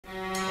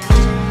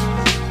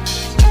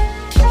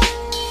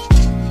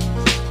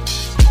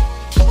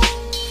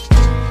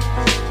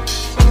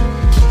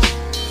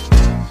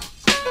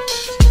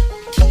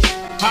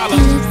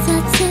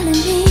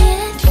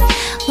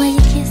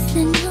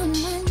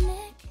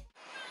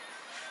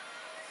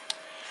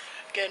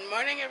Good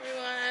morning,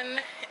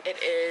 everyone. It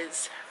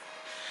is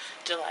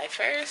July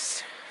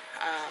 1st.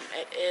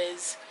 It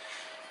is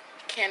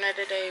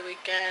Canada Day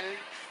weekend.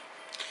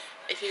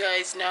 If you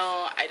guys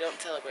know, I don't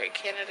celebrate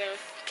Canada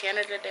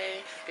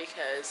Day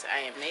because I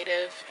am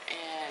Native,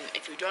 and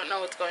if you don't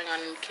know what's going on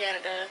in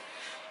Canada,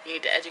 you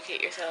need to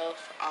educate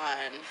yourself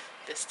on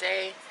this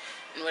day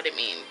and what it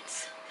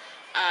means.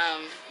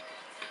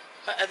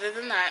 But other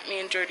than that, me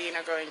and Jordine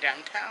are going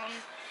downtown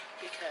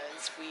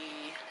because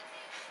we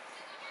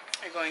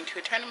are going to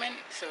a tournament,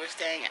 so we're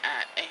staying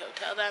at a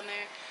hotel down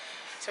there.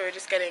 So we're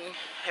just getting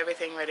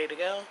everything ready to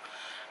go.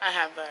 I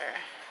have our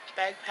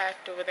bag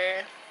packed over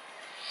there.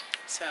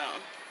 So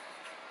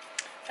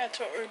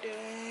that's what we're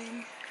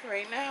doing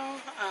right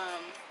now.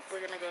 We're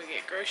gonna go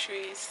get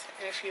groceries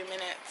in a few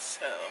minutes,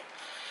 so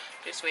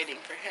just waiting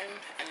for him,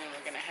 and then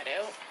we're gonna head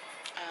out.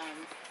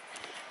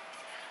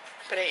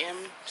 But I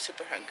am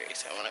super hungry,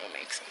 so I want to go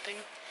make something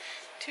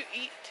to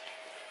eat.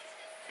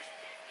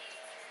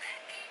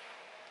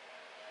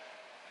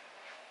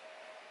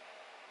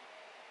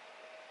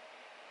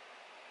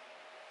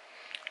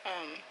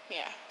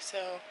 Yeah, so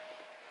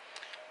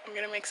I'm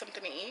gonna make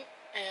something to eat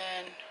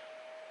and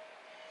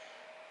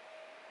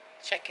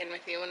check in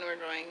with you when we're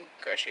going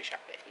grocery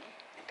shopping.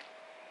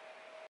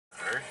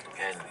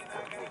 And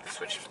move the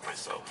switch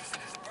myself.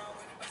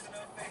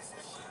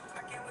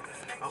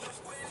 Oh, okay,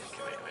 wait.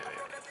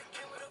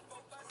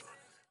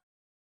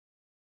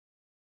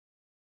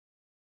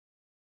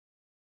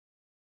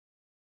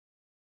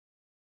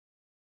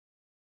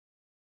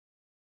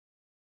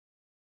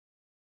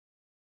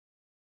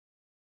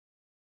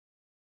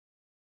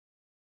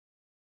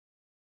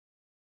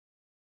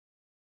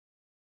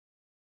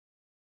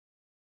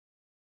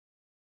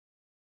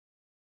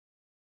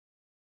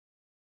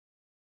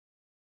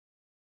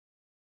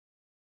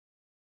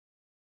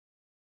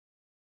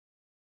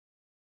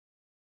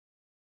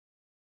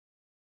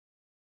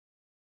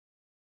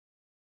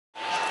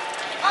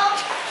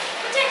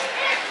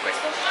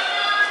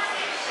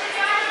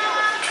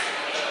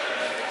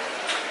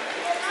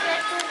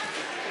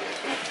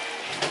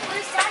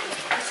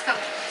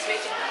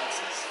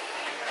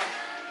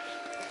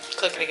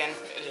 Click it again.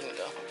 It didn't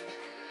go.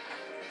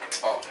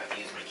 Oh, I have to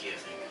use my key, I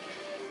think.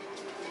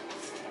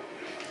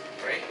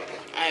 Right?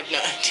 I have no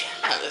idea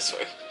how this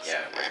works. Yeah,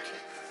 it worked.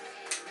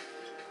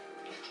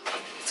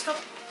 Let's go.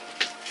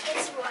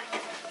 This one.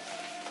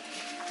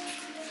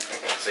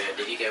 So yeah,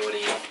 did you get what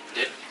he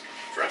did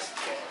for us?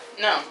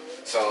 No.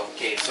 So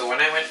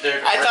when I went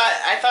there,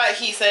 I thought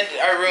he said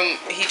our room.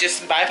 He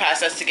just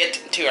bypassed us to get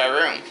to our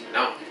room.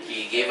 no,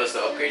 he gave us the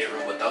upgraded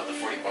room without the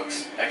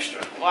 $40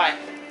 extra. Why?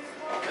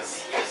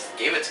 Because he just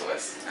gave it to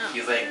us. Oh.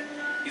 He's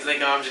like,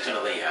 no, I'm just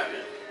gonna let you have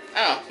it.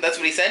 Oh, that's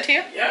what he said to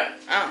you? Yeah.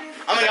 Oh.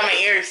 Oh my god, my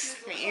ears.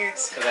 My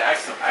ears. Because I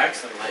asked him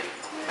like,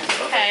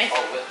 Okay.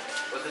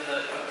 Was it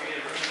the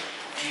upgraded room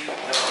you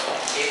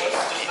gave us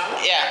just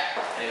now? Yeah.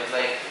 And he was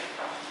like,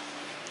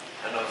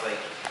 and I was like,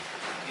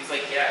 he's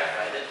like, yeah,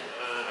 I did.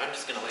 I'm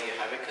just gonna let you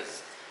have it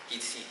because he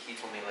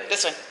told me like.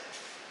 This one.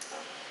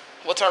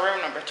 What's our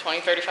room number?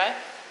 2035?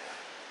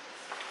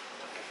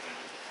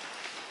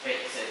 Hey,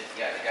 he said,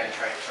 yeah, the guy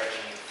tried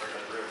charging you for the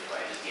room, but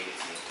I just gave it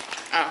to you.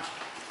 Oh.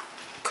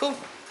 Cool.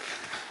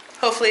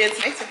 Hopefully it's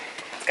nicer.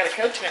 It's got a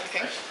couch and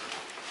everything.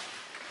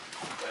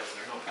 But is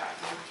there no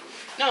bathroom?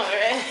 No,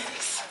 there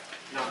is.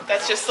 No.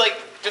 That's just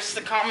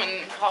the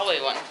common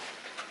hallway one.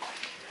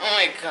 Oh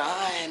my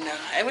god.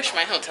 I wish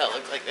my hotel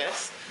looked like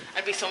this.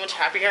 I'd be so much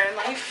happier in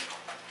life.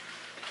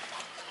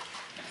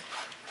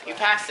 You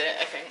passed it,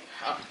 I think.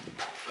 Oh.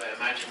 But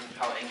imagine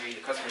how angry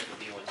the customers would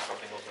be when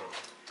something goes wrong.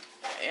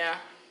 Yeah.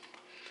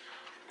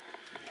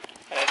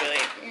 But I'd be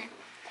like,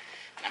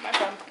 not my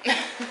problem.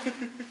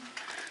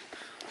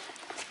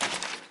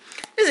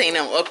 This ain't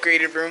no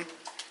upgraded room.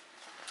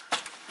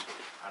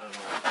 I don't know.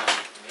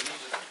 Maybe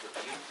just with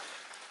you.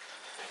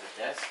 There's a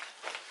desk.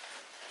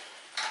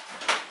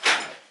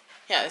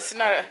 Yeah, it's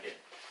not a.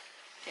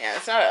 Yeah,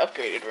 it's not an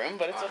upgraded room,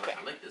 but it's okay.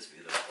 I like this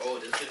view though. Oh,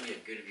 this is gonna be a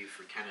good view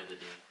for Canada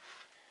Day.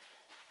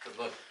 Cause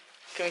look.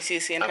 Can we see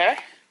the CN Tower?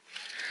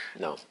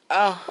 No.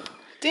 Oh,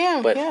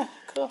 damn. But- yeah,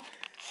 cool.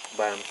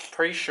 But I'm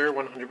pretty sure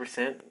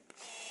 100%.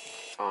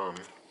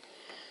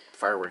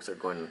 Fireworks are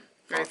going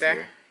Right off there.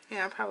 here.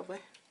 Yeah, probably.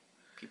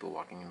 People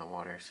walking in the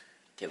waters.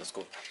 Okay, let's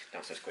go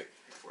downstairs quick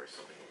before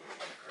something on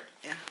the car.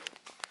 Yeah.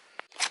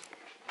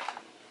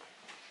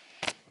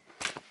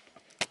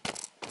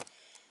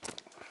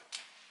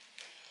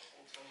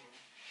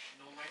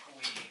 No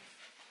microwave.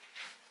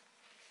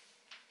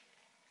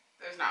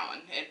 There's not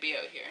one. It'd be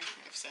out here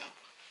if so.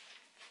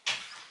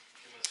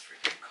 It was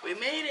freaking We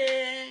cold. made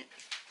it.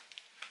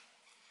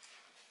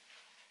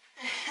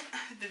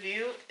 The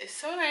view is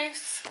so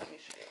nice. Let me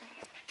show you.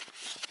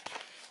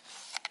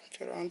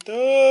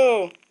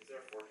 Toronto. Is there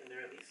a fork in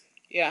there at least?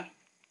 Yeah.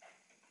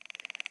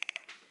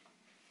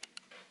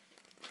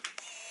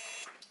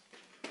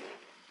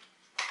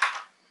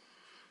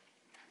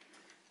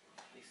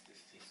 At least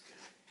this tastes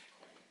good.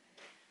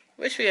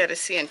 Wish we had a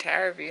CN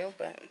Tower view,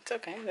 but it's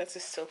okay. That's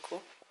just still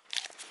cool.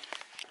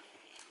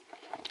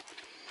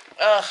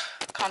 Ugh,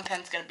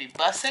 content's gonna be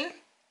bussin'.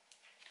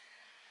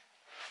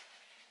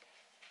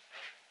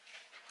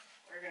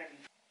 We're gonna be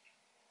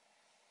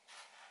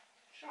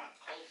Sean,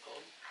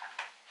 cold.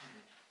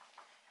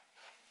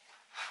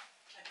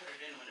 I put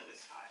it in when it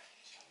was hot.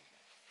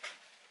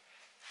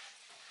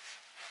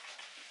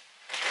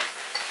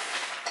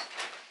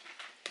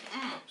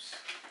 Cups.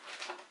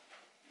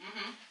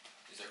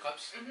 These are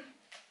cups? You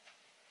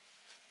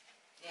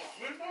want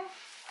this one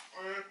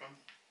or this one?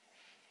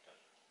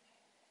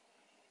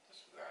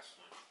 That's the grass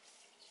one.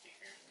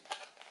 Speaker.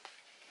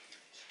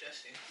 It's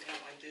dusty. We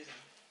don't like this one.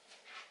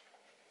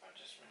 I'll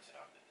just rinse it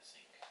out in the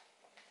sink.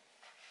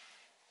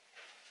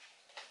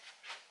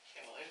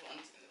 Okay, well, there's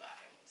ones in the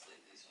bathroom. Let's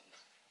leave these ones.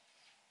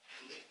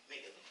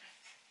 Make it look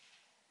nice.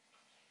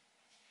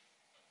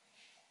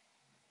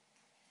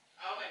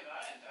 Oh my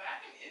god, the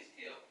bathroom is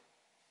cute.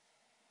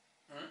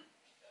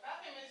 The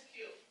bathroom is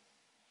cute.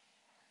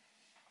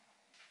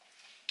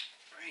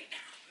 Right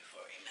now,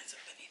 before we mess up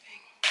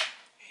anything.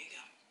 There you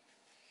go.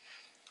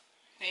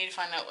 I need to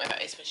find out where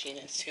the ice machine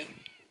is too.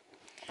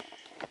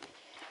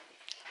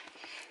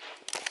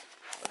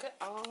 Look at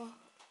all.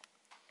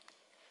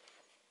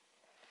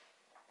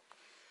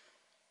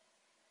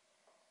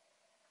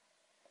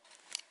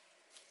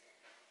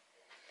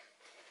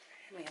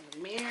 We have a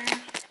mirror.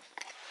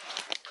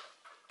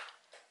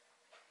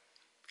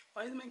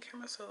 Why is my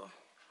camera so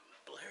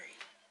blurry?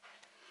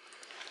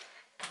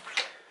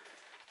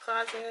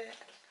 Closet.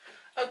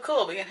 Oh,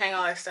 cool. We can hang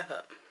all our stuff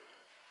up.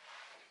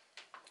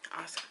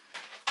 Awesome.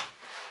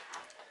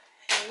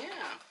 And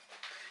yeah,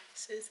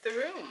 this is the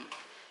room.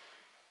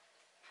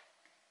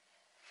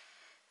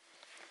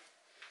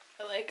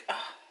 I like,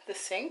 oh, the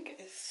sink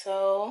is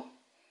so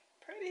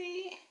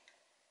pretty.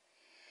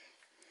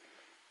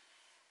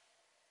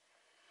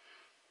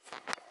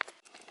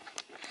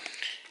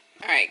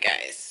 Alright,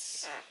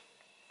 guys.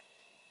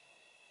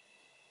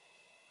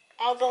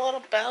 Oh, the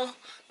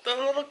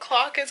little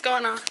clock is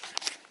going off.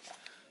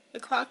 The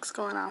clock's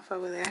going off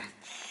over there.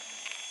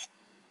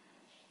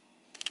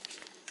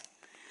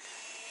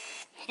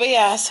 But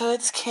yeah, so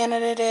it's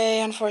Canada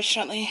Day,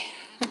 unfortunately.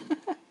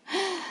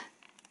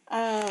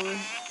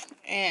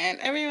 And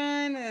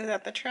everyone is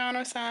at the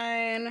Toronto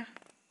sign.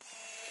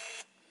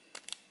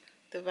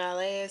 The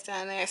valet is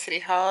down there. City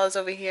Hall is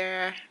over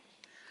here.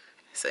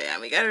 So yeah,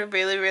 we got a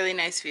really, really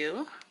nice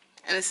view.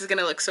 And this is going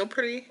to look so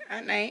pretty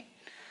at night.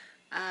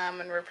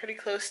 And we're pretty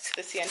close to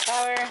the CN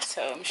Tower,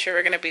 so I'm sure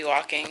we're going to be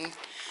walking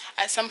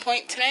at some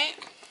point tonight.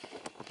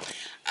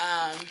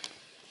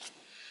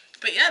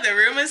 But yeah, the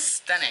room is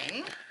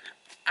stunning.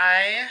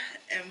 I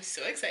am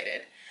so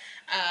excited.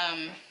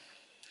 I'm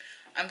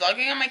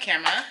vlogging on my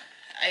camera.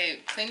 I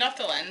cleaned off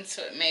the lens,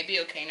 so it may be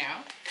okay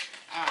now.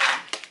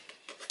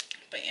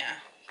 But yeah,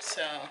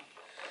 so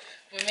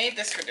we made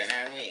this for dinner,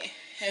 and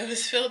it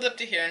was filled up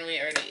to here, and we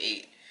already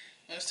ate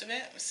most of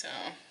it, so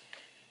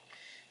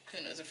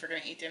who knows if we're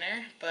gonna eat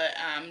dinner. But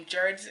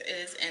George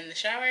is in the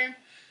shower.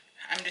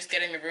 I'm just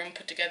getting the room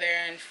put together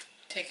and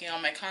taking all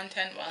my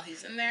content while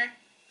he's in there.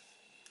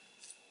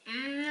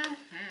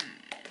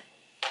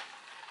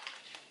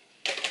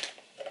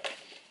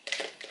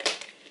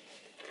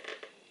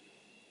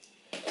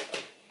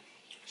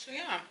 So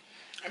yeah,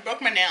 I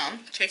broke my nail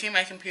taking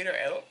my computer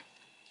out.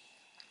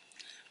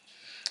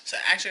 So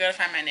I actually gotta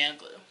find my nail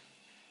glue.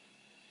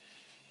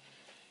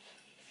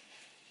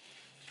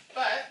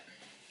 But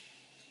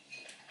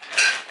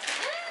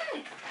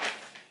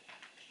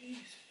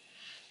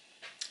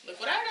look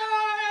what I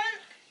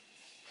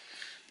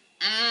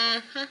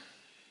got.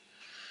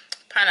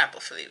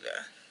 Pineapple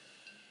flavor.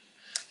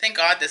 Thank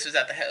God this was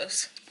at the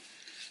house,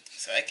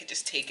 so I could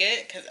just take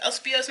it because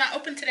LCBO's not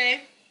open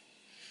today.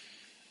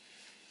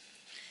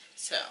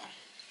 So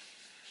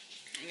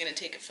I'm gonna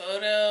take a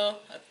photo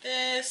of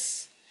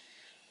this.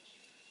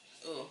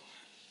 Ooh,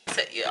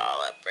 set you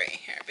all up right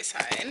here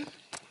beside.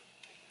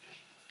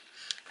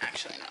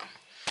 Actually, no.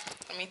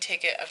 Let me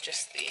take it of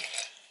just the.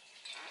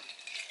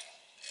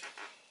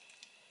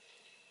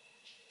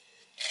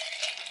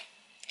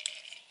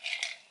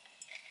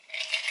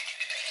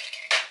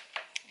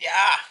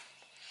 Yeah.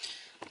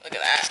 Look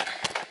at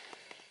that.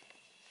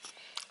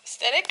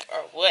 Aesthetic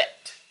or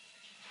what?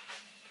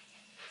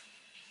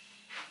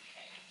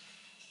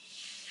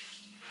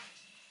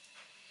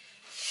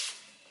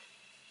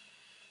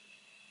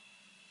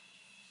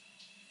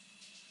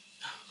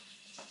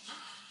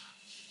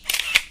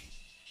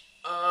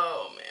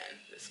 Oh man,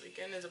 this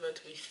weekend is about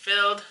to be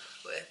filled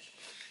with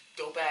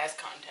dope ass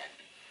content.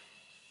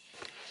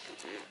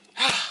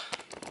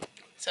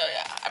 So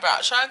yeah, I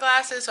brought shot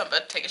glasses, so I'm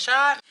about to take a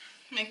shot.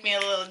 Make me a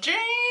little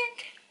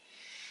drink.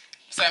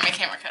 Sorry, my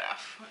camera cut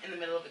off in the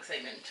middle of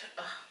excitement.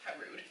 Ugh, how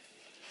rude.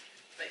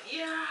 But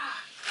yeah.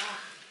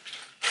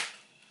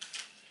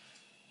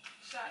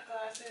 Shot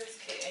glasses.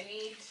 Okay, I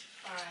need to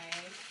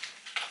find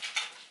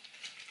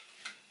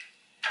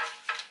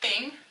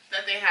thing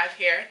that they have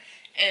here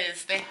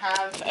is they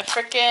have a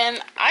freaking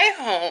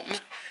iHome.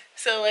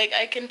 So like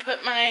I can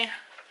put my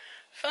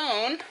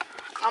phone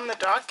on the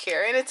dock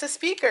here and it's a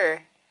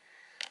speaker.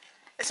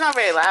 It's not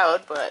very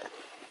loud, but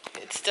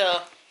it's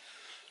still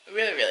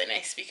Really, really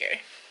nice speaker.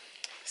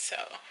 So,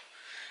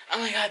 oh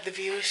my god, the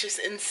view is just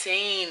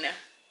insane.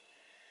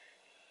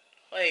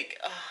 Like,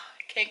 oh,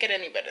 can't get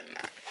any better than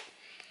that.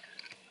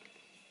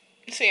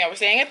 So yeah, we're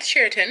staying at the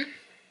Sheraton.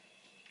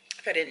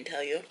 If I didn't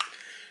tell you.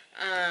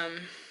 Oh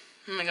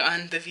my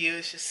god, the view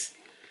is just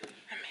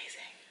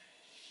amazing.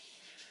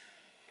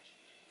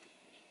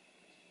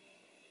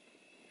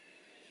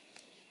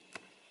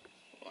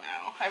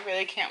 Wow, I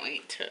really can't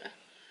wait to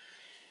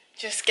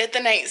just get the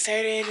night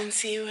started and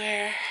see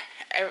where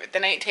the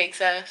night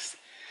takes us.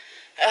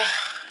 Ugh.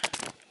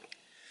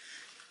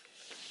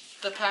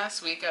 The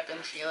past week I've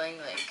been feeling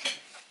like,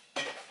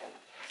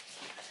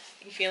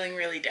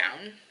 really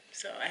down,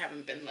 so I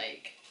haven't been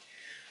like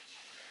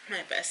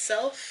my best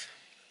self.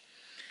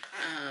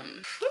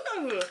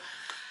 Whew.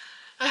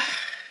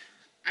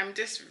 I'm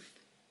just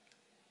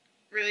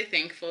really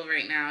thankful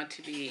right now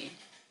to be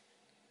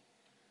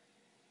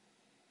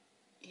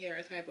here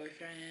with my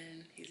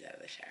boyfriend. He's out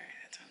of the shower,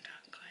 that's why I'm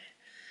talking quiet.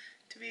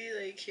 To be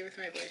like here with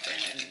my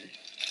boyfriend and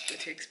get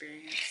to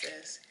experience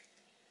this.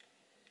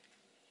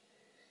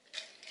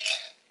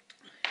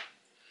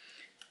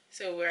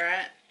 So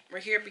we're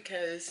here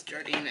because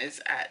Jardine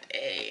is at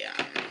a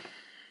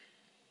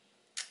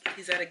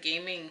he's at a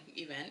gaming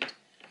event,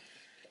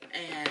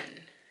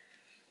 and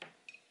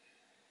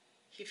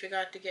he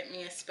forgot to get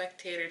me a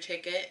spectator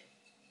ticket,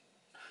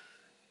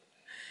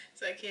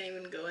 so I can't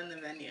even go in the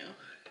venue.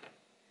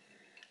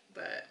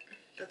 But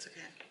that's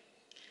okay.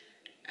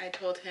 I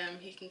told him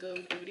he can go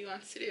do what he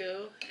wants to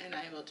do, and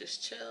I will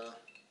just chill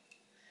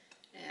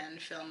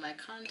and film my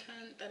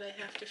content that I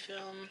have to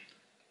film.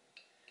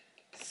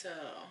 So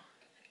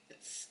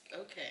it's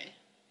okay.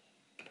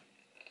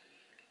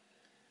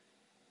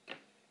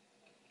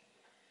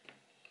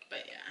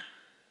 But yeah,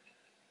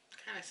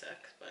 kind of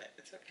sucks, but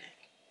it's okay.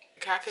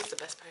 Crack is the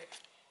best part.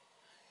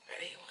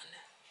 Ready?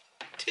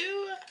 1,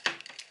 2.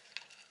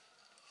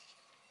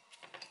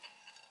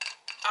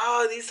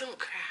 Oh, these don't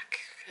crack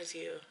because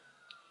you.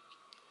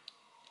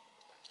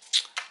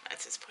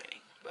 That's disappointing.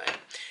 But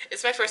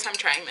it's my first time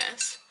trying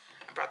this.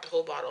 I brought the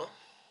whole bottle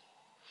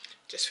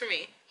just for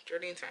me.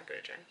 Jordane's not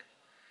gonna drink.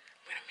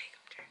 I'm gonna make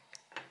him drink.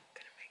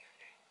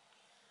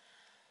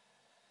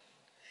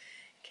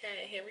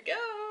 Okay, here we go.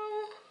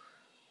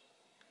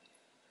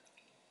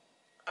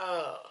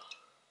 Oh.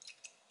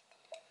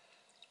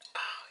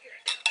 Oh, you're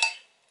okay.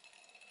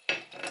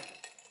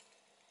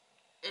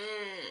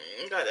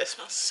 God, that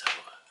smells so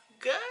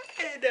good.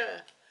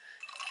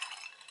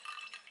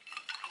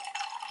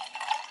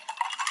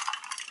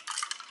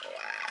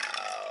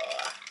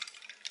 Wow.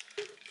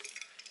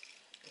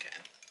 Okay.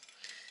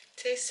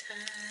 Taste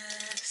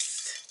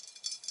test.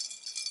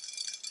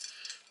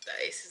 The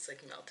ice is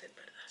like melted,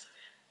 but that's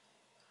okay.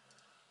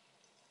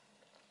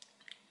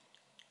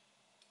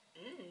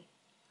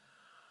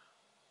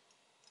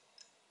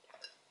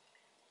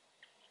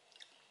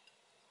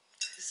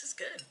 This is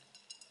good.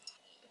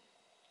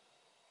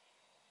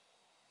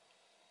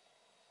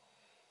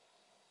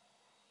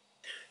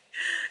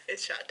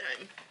 It's shot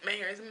time. My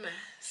hair is a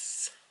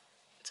mess.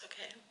 It's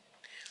okay.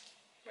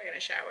 We're gonna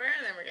shower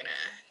and then we're gonna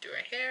do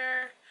our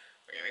hair.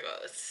 We're gonna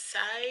go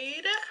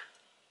outside.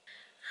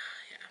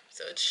 Yeah,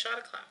 so it's shot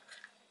o'clock.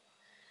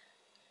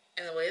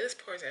 And the way this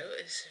pours out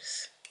is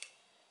just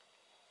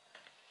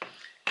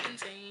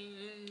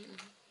insane.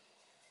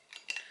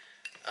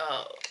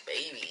 Oh,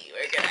 baby,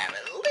 we're gonna have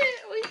a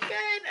lit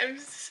weekend. I'm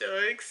so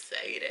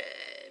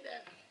excited.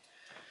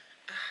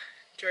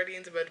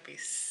 Jordan's about to be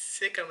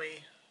sick of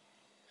me.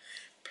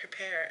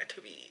 Prepare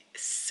to be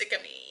sick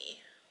of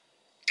me.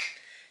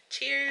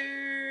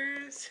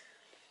 Cheers.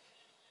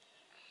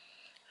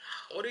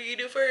 What do you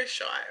do first?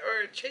 Shot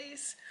or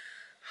chase?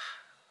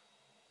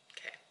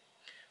 Okay.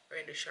 We're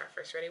gonna do shot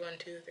first. Ready? 1,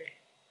 2, 3.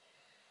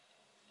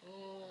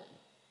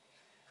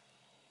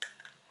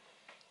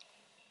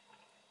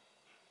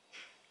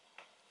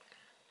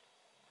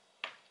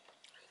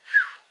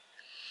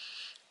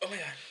 Oh my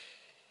god.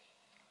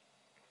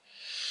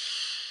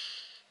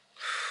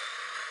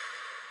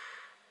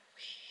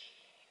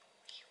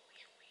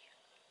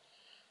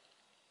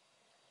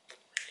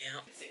 Yeah.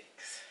 6.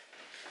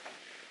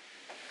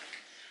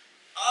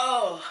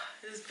 Oh,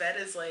 this bed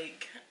is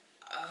like,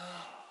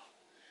 oh,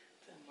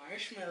 the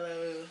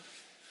marshmallow.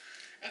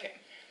 Okay,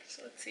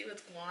 so let's see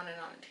what's going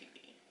on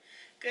TV.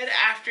 Good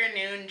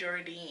afternoon,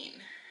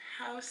 Jordine.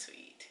 How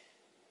sweet.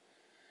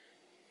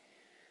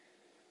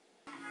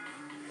 You're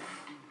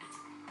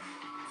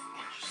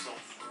so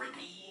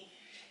pretty.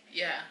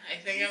 Yeah, I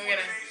think I'm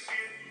gonna.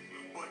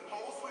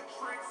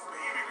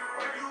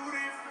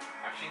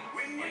 Actually,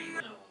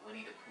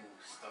 Winnie the Pooh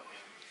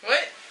stuffing.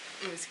 What?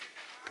 Let me see.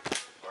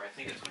 Or I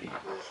think it's Winnie the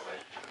Pooh, but.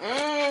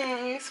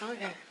 You smell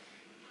good.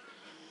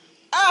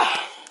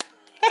 Ah!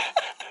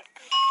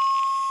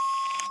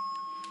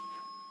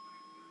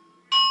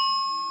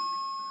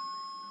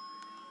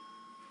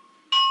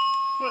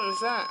 What is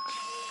that?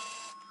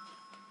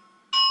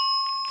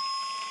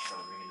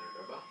 Someone ringing their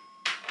doorbell?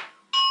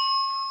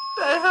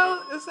 What the hell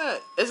is that?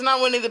 It's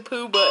not Winnie the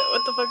Pooh, but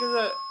what the fuck is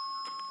that?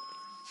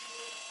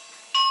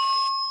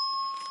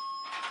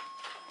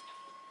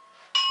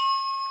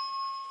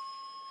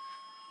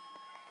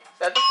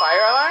 that the fire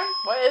alarm?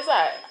 What is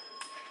that?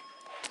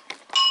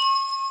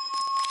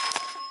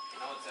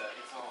 No, it's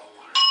all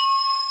alarm.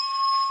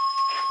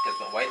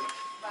 Because the white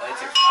lights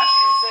are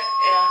flashing.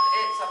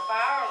 It's a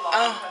fire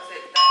alarm because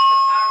that's the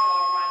fire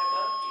alarm right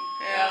above you.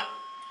 Yeah.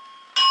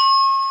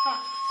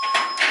 Huh.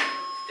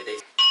 Did they?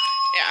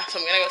 Yeah, so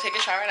I'm gonna go take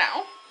a shower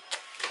now.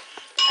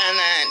 And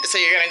then, so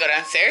you're gonna go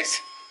downstairs?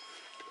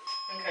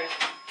 Okay.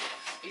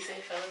 Be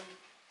safe, Ellen.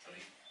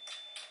 Sorry.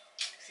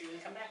 See you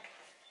when you come back.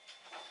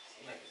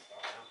 Seems like it's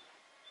locked down.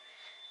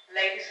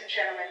 Ladies and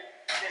gentlemen,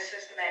 this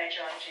is the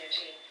manager on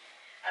duty.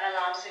 An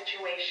alarm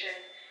situation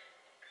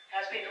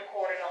has been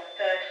recorded on the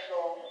 3rd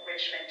floor,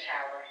 Richmond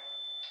Tower.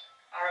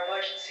 Our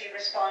emergency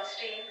response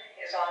team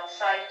is on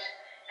site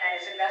and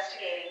is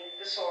investigating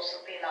the source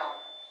of the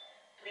alarm.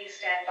 Please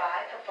stand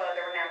by for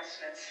further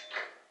announcements.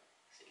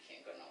 So you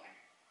can't go nowhere.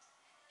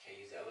 Can't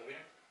use the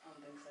elevator? I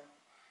don't think so.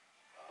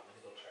 I'm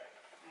gonna go try.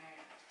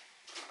 Alright.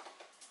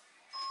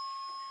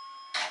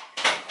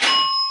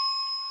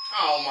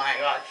 Oh my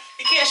god.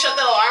 You can't shut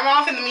the alarm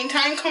off in the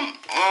meantime? Come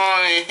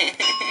on.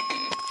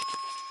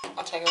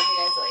 I'll check in with you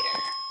guys later.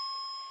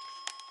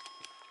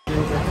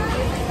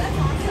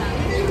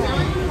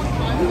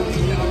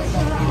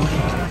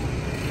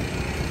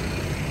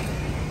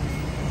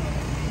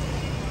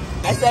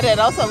 I said it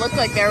also looked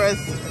like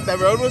the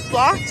road was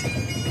blocked.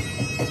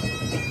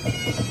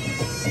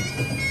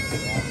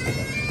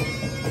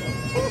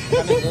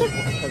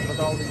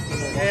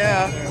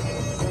 Yeah.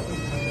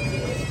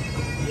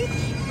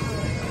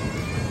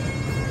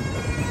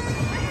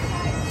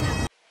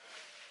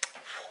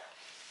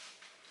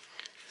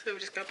 So we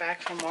just got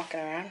back from walking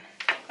around.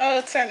 Oh,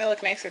 it's starting to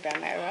look nicer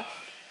down there though.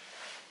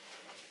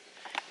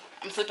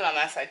 I'm sleeping on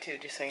that side too,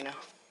 just so you know.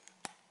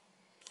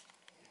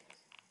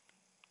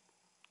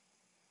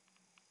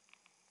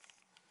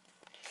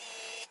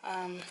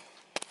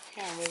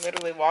 Yeah, we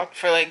literally walked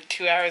for like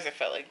 2 hours, it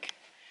felt like.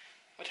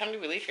 What time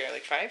did we leave here?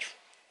 Like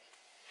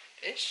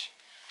 5-ish?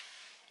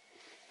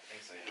 I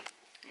think so, yeah.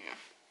 Yeah.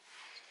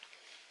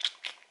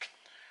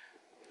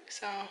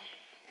 So,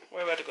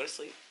 we're about to go to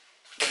sleep.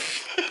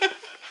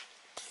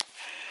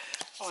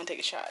 I want to take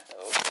a shot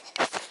though.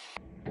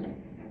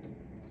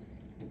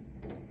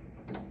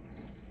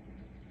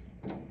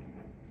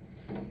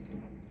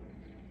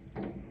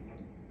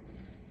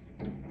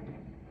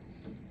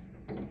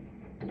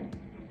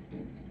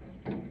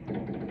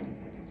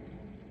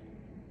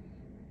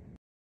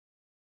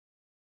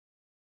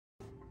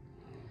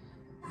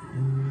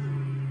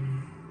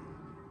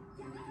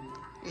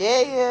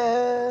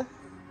 Yeah,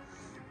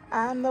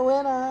 I'm the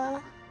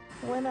winner.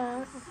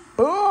 Winner.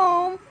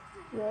 Boom.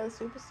 You're a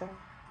superstar.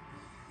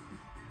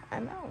 I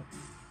know.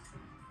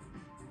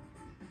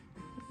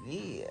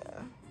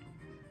 Yeah.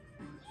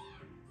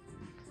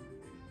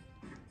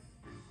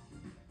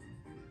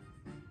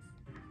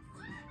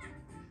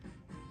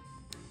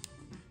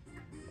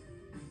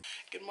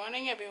 Good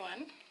morning,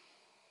 everyone.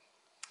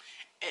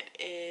 It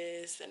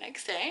is the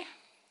next day,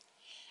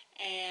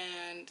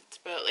 and it's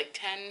about like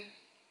 10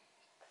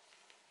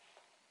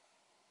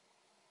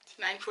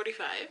 to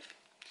 9:45.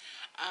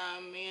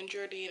 Me and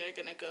Jordine are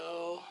gonna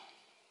go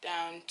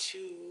down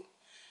to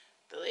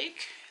the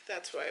lake.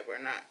 That's why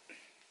we're not, I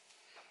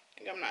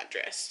think I'm not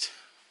dressed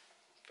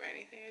for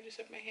anything. I just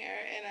have my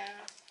hair in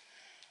a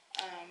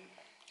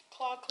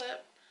claw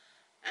clip,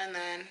 and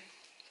then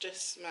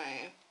just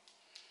my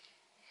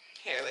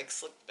hair like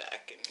slicked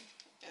back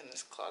in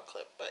this claw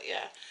clip. But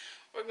yeah,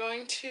 we're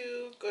going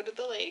to go to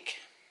the lake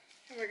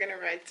and we're gonna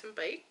ride some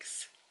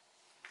bikes.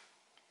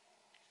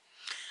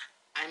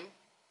 I'm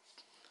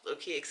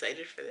low-key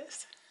excited for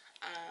this.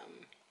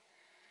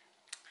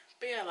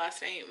 But yeah,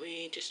 last night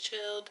we just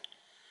chilled.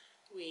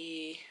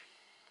 We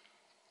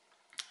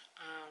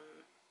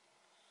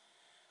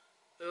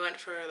went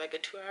for like a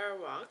 2-hour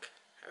walk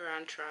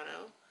around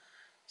Toronto.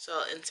 So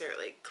I'll insert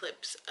like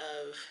clips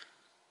of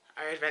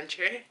our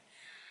adventure.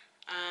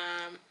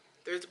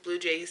 There was a Blue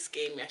Jays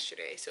game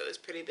yesterday, so it was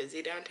pretty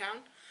busy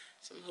downtown.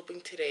 So I'm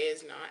hoping today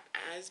is not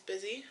as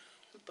busy.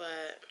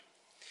 But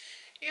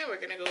yeah, we're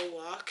gonna go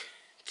walk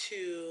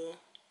to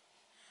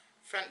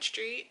Front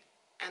Street,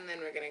 and then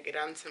we're gonna get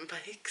on some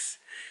bikes,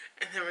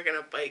 and then we're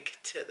gonna bike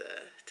to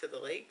the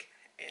lake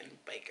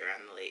and bike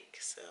around the lake.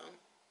 So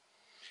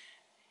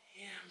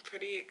yeah, I'm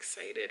pretty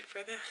excited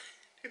for that.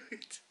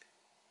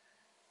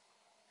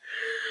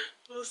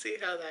 We'll see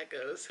how that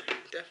goes.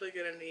 Definitely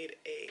gonna need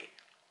a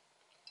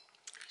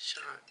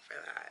shot for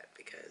that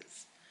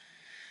because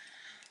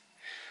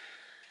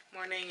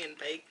morning and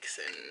bikes,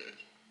 and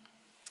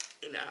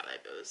you know how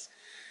that goes.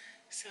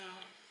 So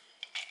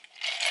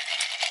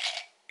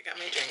I got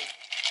my drink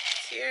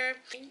here.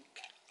 I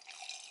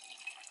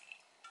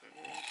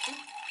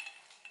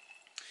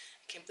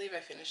can't believe I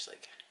finished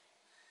like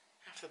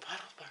half the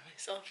bottle by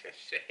myself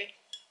yesterday.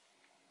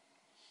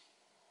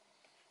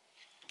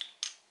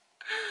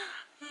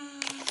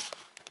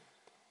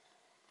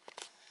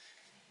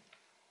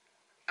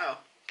 Oh.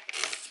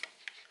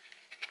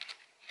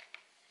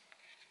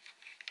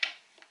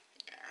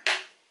 Yeah.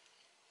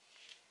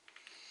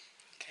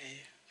 Okay.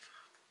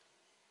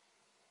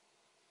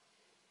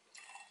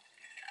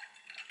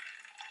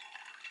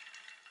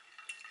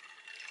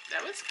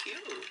 That was cute.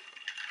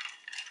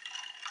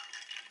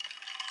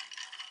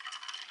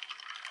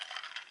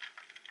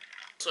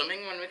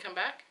 Swimming when we come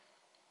back?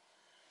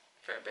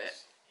 For a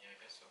bit. Yeah, I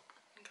guess so.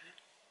 Okay.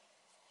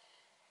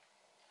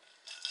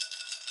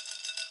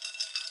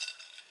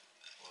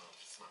 Well,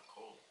 it's not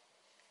cold.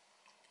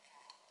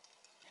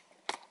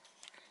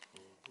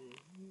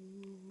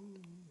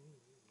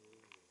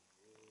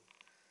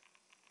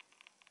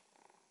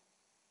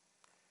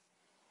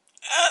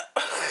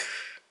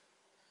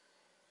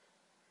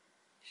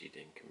 She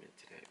didn't commit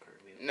to that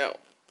earlier. No.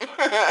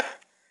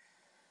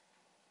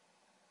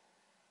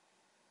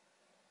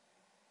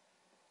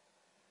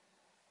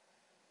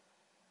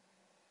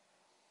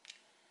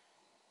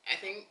 I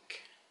think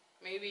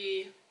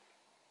maybe.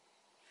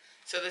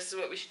 So this is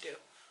what we should do.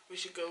 We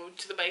should go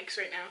to the bikes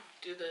right now.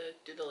 Do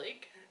the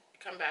lake.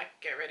 Come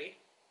back. Get ready.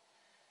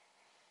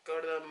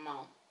 Go to the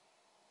mall.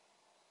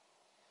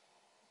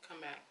 Come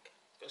back.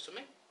 Go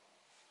swimming.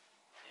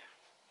 Yeah.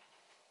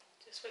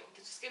 Just wait.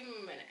 Just give him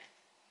a minute.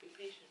 Be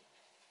patient.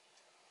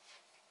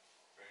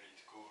 Ready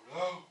to go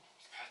now.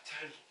 It's past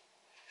 10.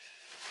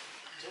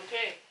 It's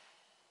okay.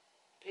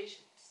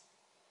 Patience.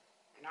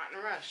 We're not in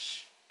a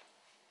rush.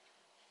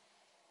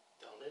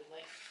 Don't live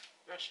life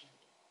rushing.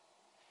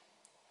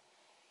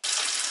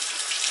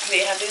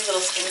 They have these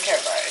little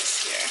skincare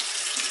bars here.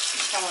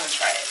 I want to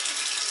try it.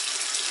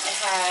 It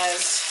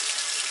has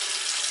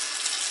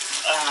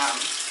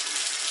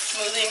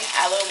smoothing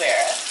aloe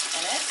vera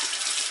in it.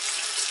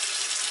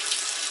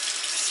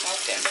 It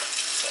smells good.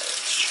 So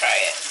let's try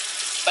it.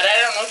 But I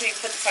don't know if you can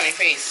put this on your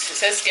face. It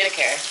says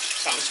skincare,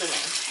 so I'm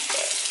assuming.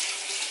 But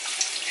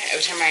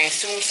every time I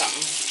assume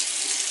something.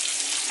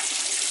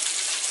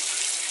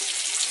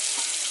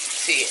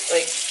 See,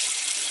 like,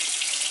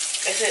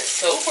 is it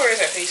soap or is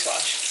it face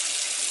wash?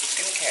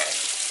 Skincare.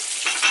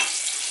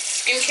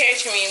 Skincare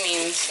to me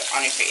means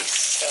on your face,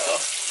 so.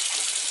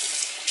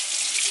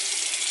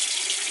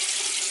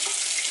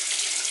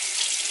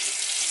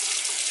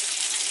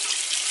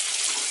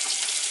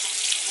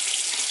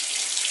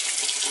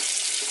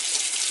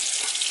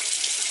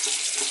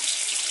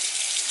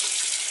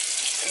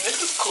 And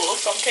this is cool,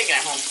 so I'm taking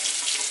it home.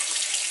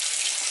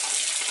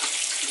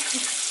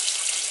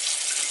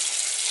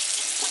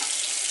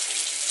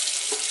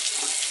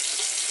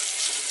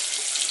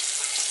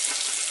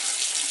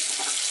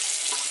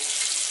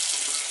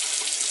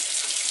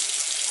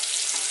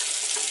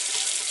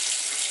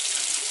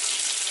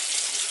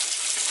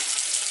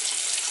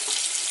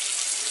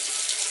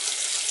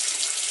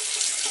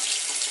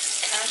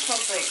 Kind of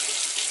smells like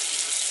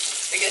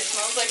it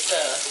smells like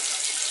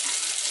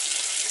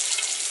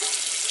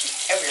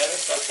every other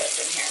stuff that's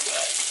in here,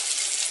 but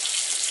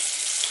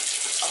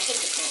also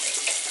getting like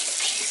a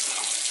pea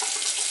smell.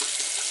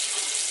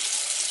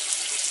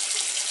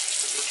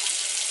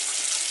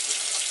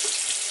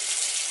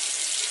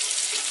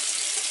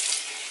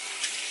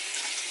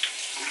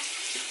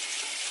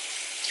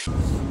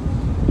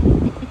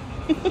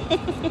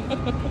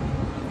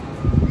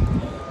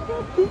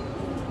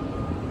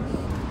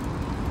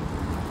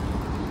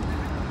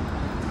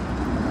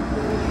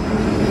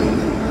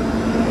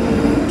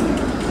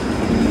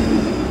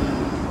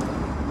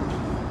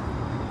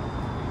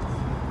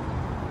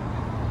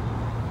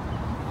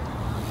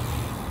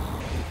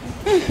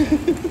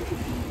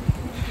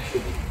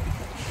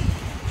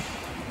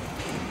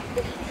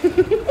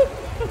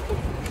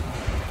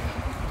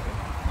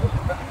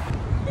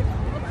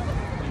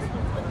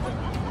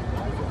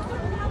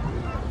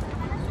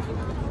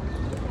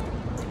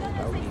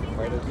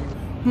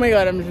 Oh my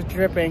god, I'm just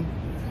dripping.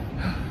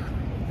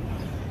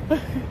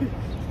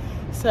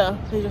 So,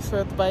 they just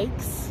rode the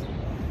bikes.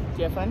 Did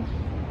you have fun?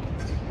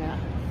 Yeah.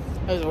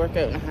 That was a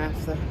workout and a half,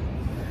 so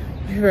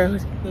we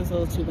rode those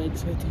little 2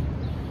 bikes right there.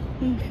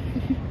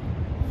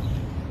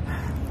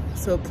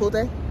 So, pool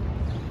day.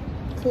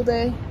 Pool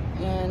day,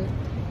 and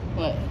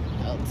what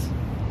else?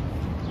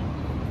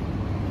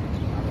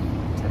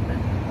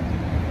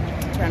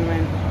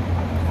 Tournament.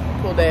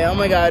 Pool day. Oh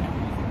my god.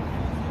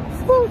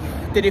 Whew.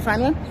 Did you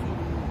find one?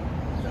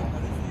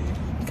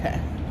 Okay.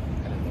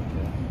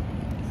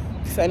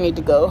 Because I need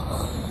to go.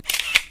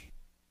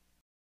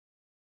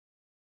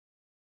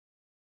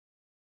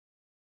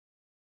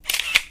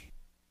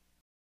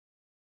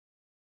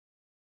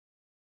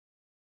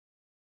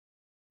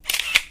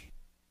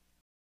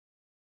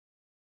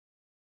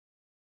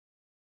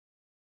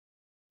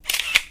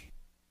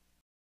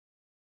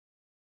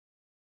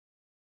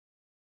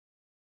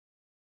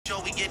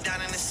 We get down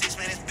in the 6,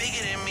 man, it's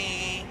bigger than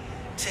me.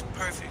 Check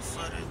perfect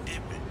for the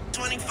dipping.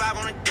 25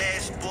 on the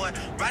dashboard,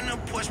 riding a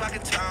Porsche,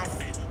 rockin' town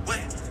fit. What,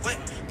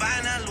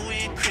 buying that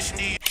Louis and Christian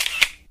D.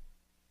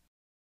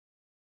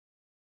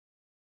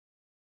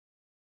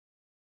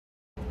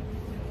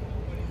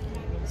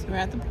 So we're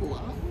at the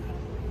pool.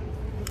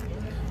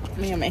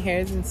 Man, my hair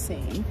is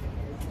insane.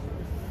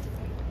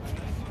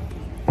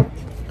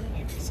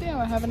 So yeah,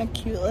 we're having a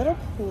cute little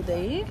pool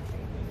day.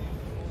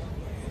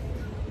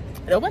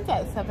 It opens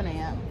at 7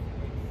 a.m.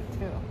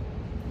 too.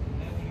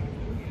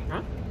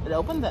 Huh? It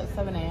opens at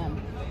 7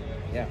 a.m.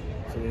 Yeah,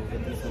 so we have a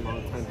decent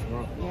amount of time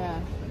tomorrow.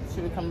 Yeah,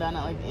 Should we come down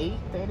at like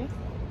 8:30?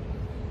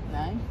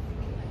 9?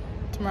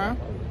 Tomorrow?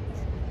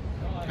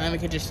 And then we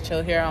could just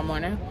chill here all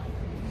morning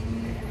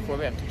before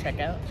we have to check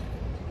out.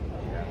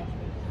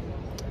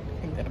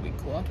 I think that'll be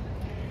cool.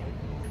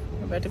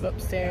 We're about to go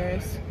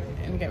upstairs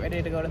and get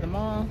ready to go to the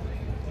mall.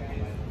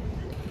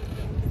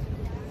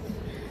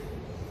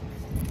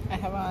 I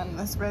have on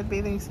this red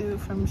bathing suit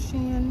from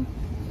Shein.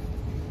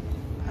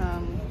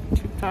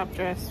 Tube top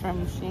dress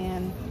from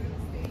Shein.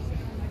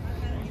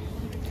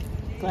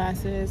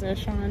 Glasses are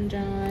Sean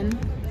John.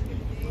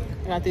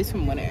 I got these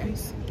from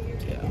Winners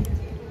too.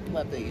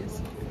 Love these.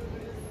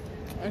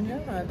 And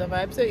yeah, the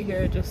vibes out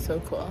here are just so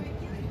cool.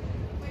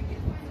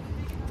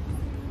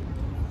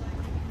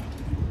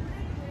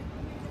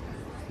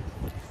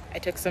 I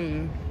took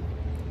some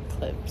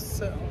clips,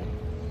 so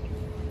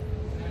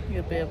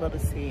you'll be able to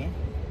see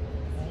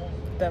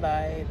the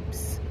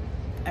vibes.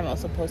 I'm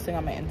also posting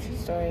on my Insta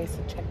story, so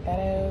check that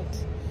out.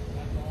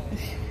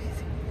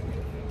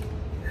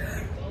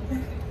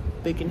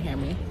 They can hear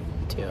me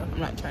too. I'm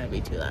not trying to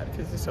be too loud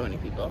because there's so many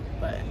people,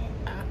 but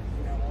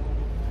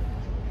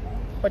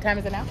what time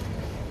is it now?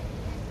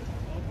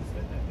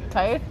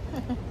 Tired?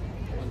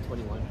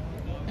 121.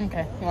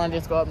 Okay, you want to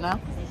just go up now?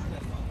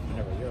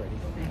 Whenever you're ready.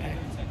 Okay.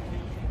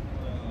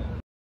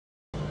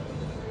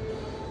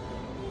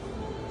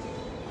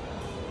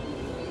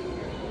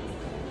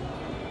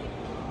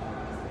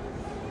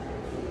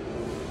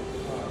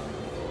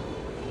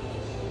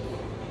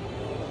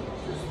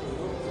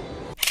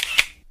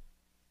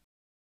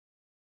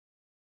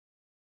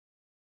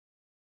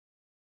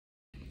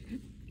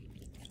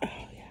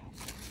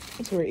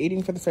 So we're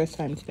eating for the first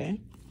time today,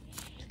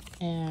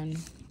 and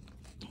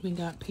we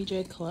got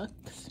PJ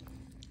Clucks,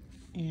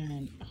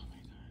 and oh my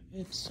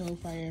god, it's so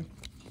fire.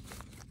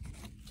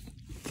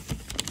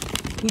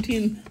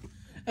 Poutine,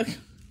 okay.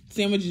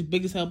 Sandwich is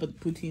big as hell, but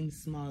poutine is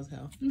small as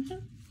hell.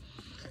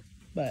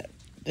 But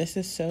this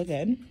is so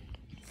good.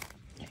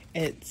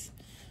 It's,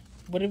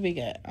 what did we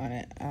get on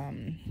it?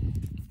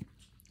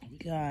 We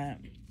got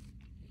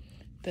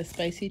the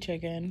spicy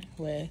chicken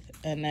with,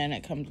 and then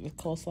it comes with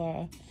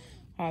coleslaw,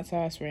 hot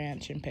sauce,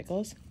 ranch, and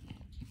pickles.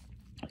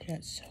 Okay,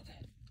 it's so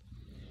good.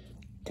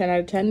 10 out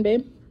of 10,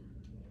 babe?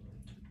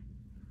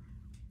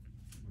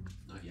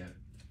 Not yet.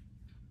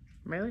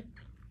 Really?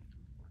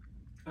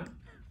 Huh?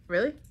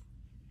 Really?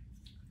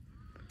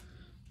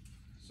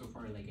 So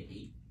far, like an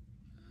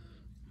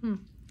 8.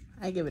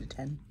 I give it a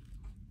 10.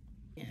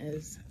 It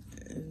is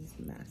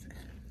massive.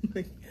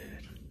 Like,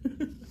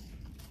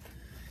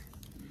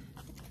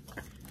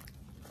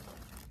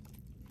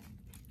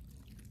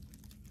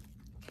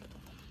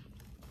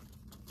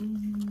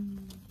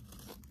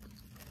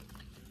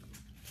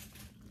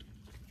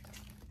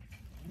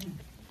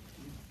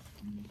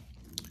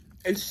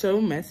 it's so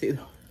messy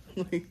though.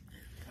 Like,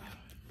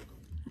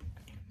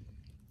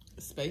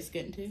 spice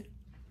getting to you?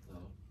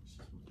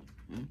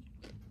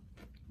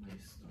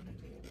 Nice.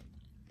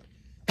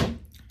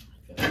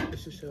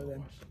 This is so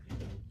good.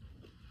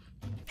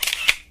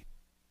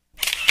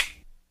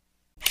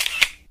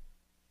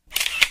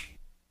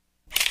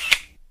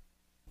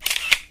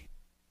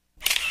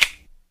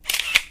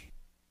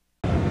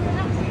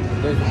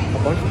 There's a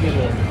bunch of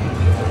people.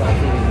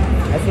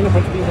 I've seen a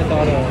bunch of people that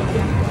thought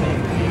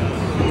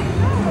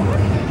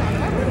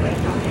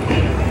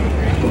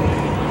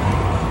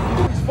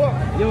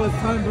yo, it's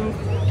time, bro.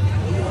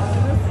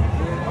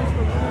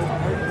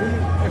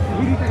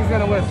 Who do you think is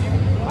gonna win?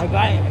 I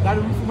got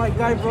to root for my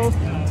guy, bro.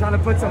 I'm trying to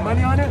put some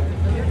money on it.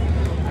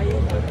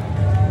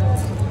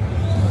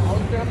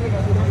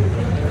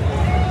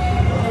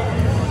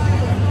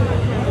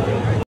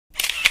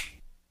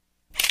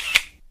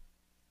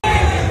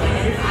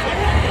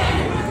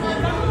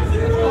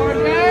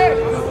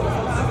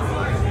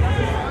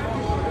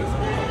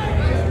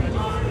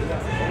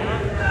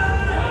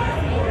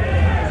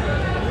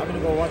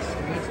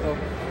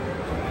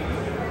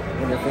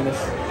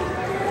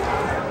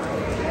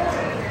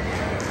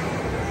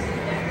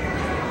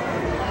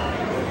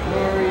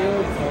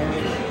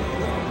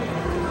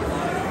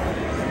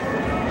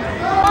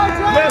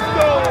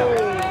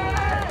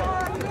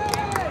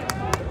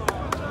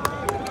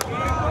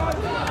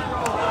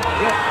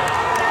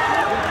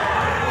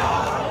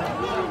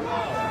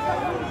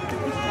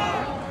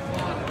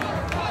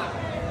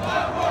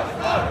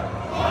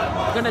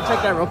 I'm gonna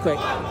check that real quick.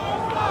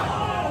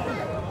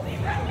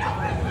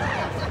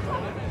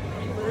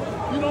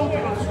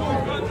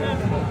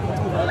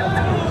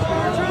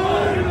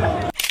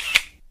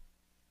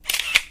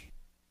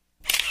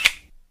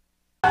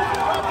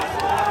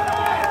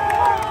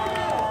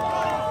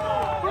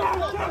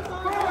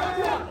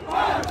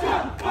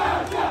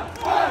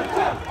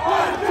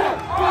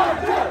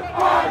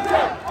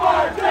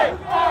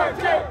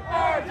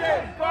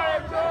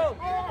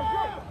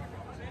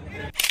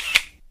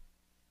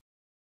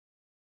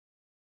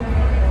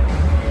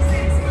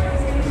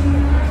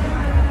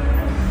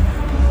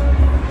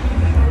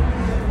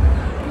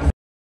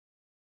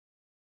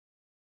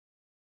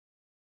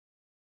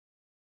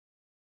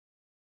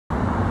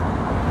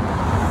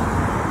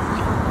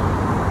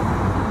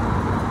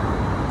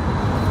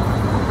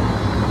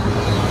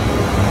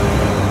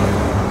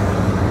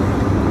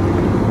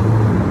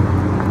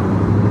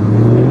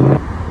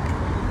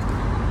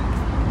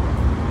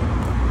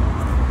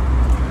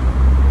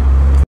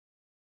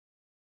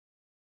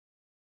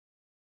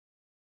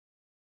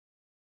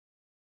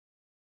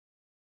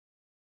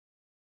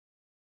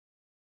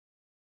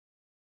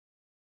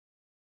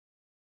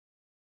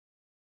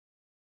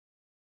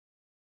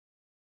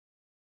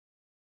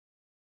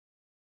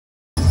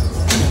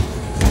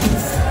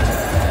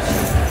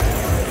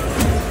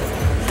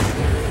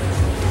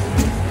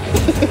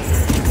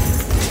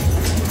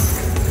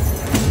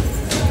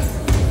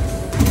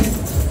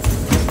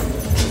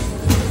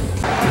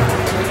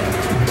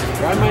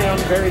 Why am I on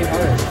very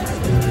hard?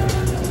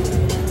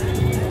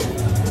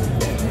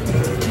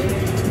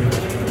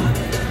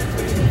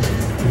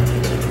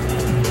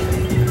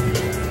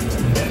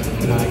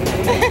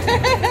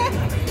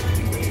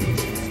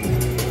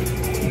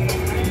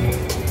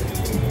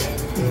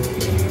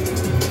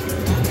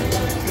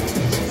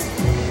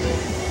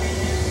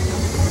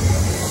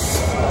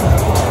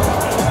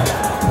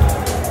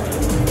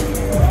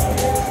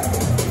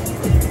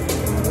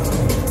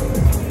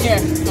 Here,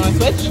 you wanna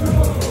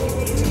switch?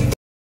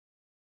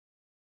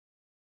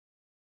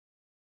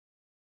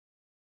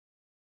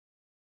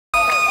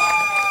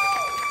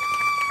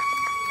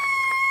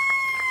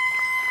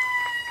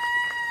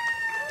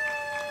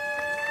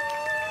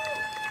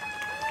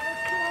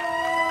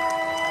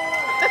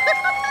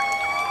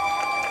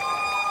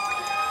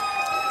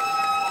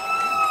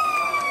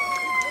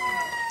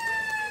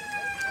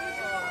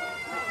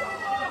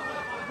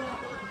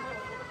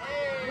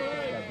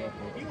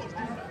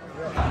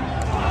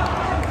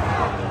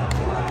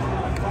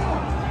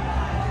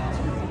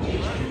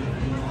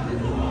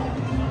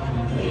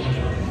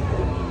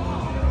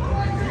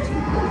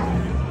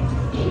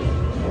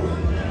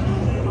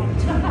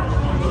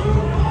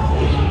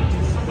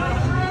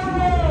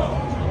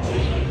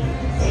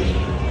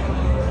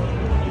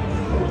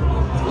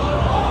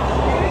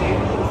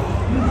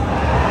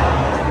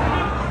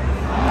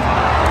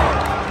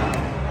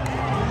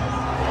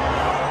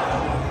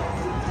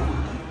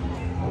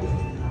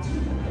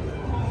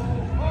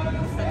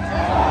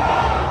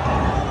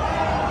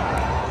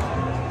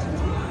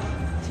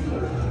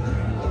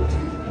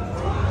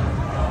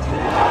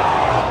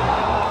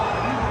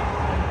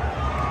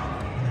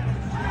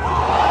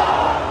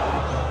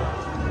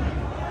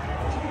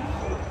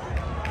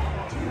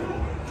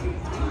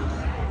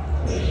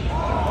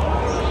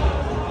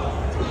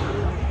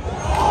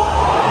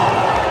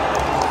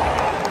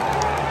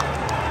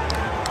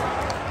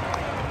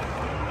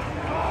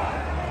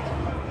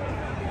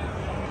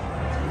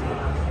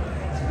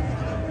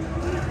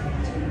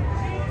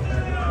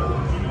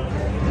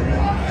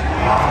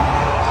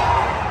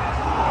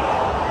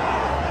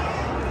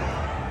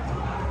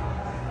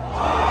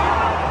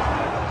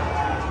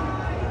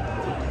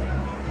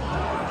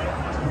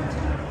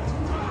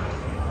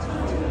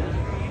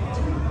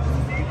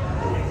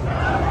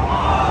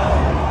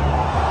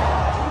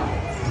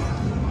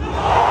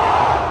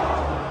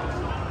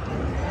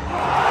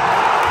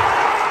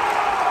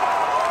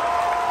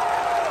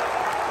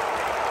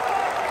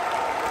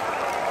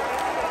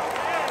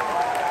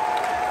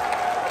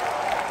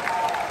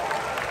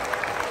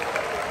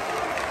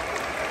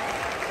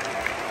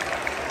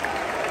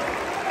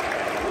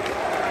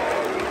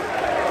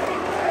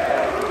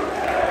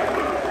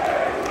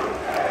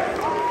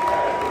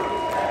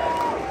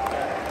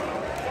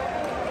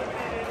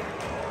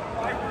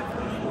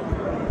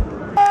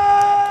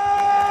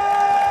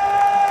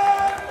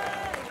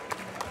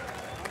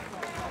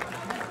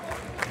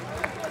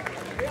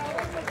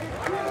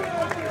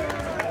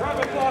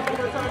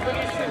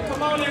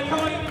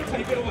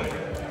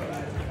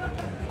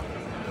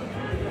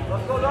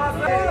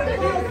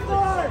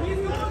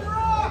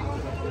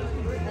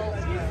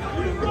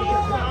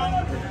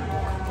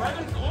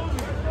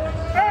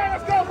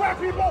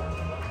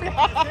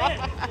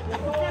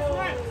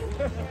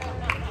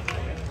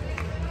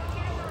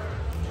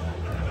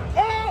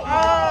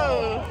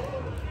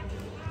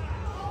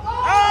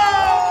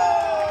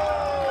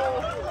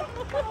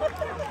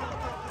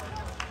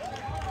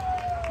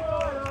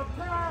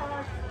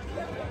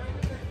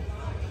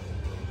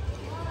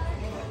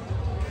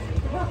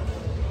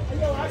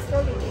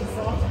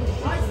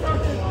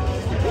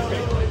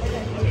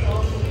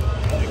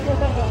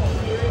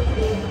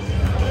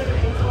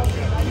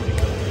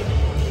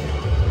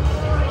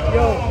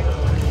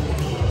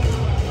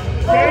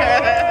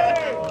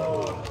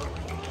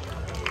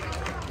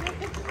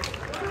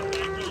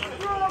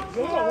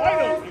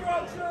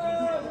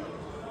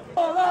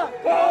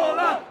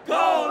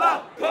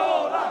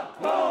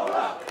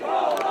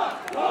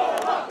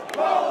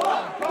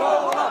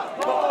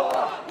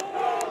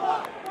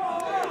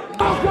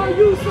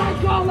 You say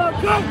Goml,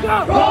 go, go!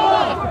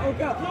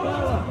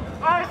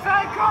 I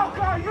say go,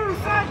 go, you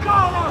say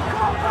Goml,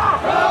 go, go!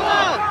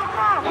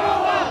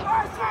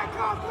 I say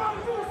go, go,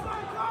 you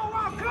say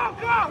Goml, go,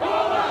 go!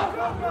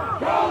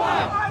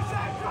 I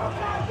say go,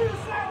 go, you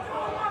say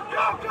Goml,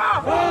 go,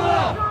 go!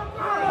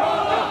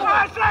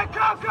 I say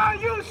go, go,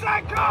 you say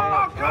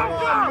Goml, go,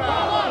 go!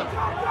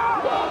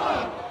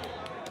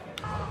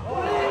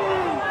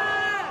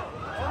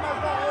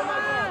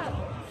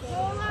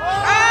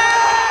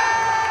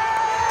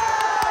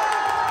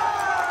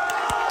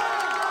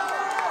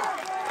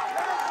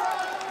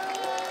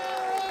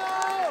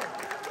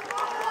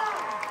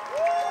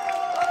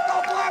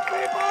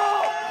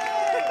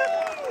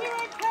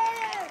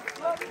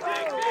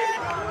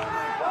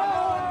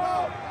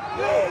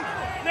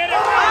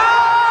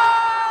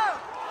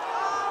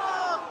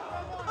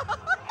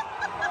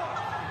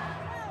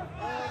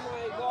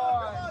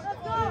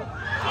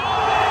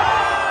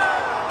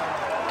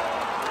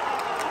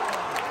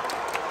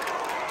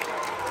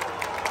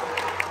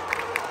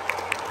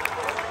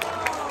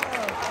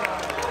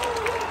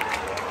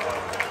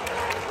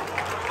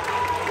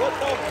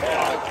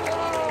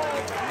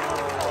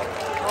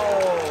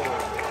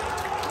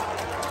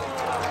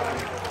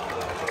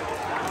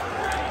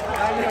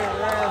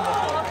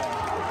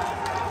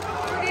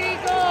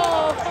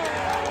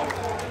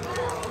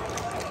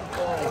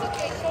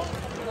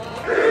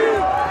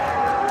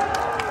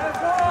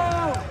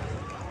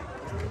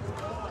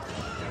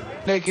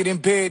 Naked in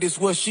bed is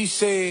what she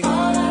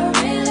said.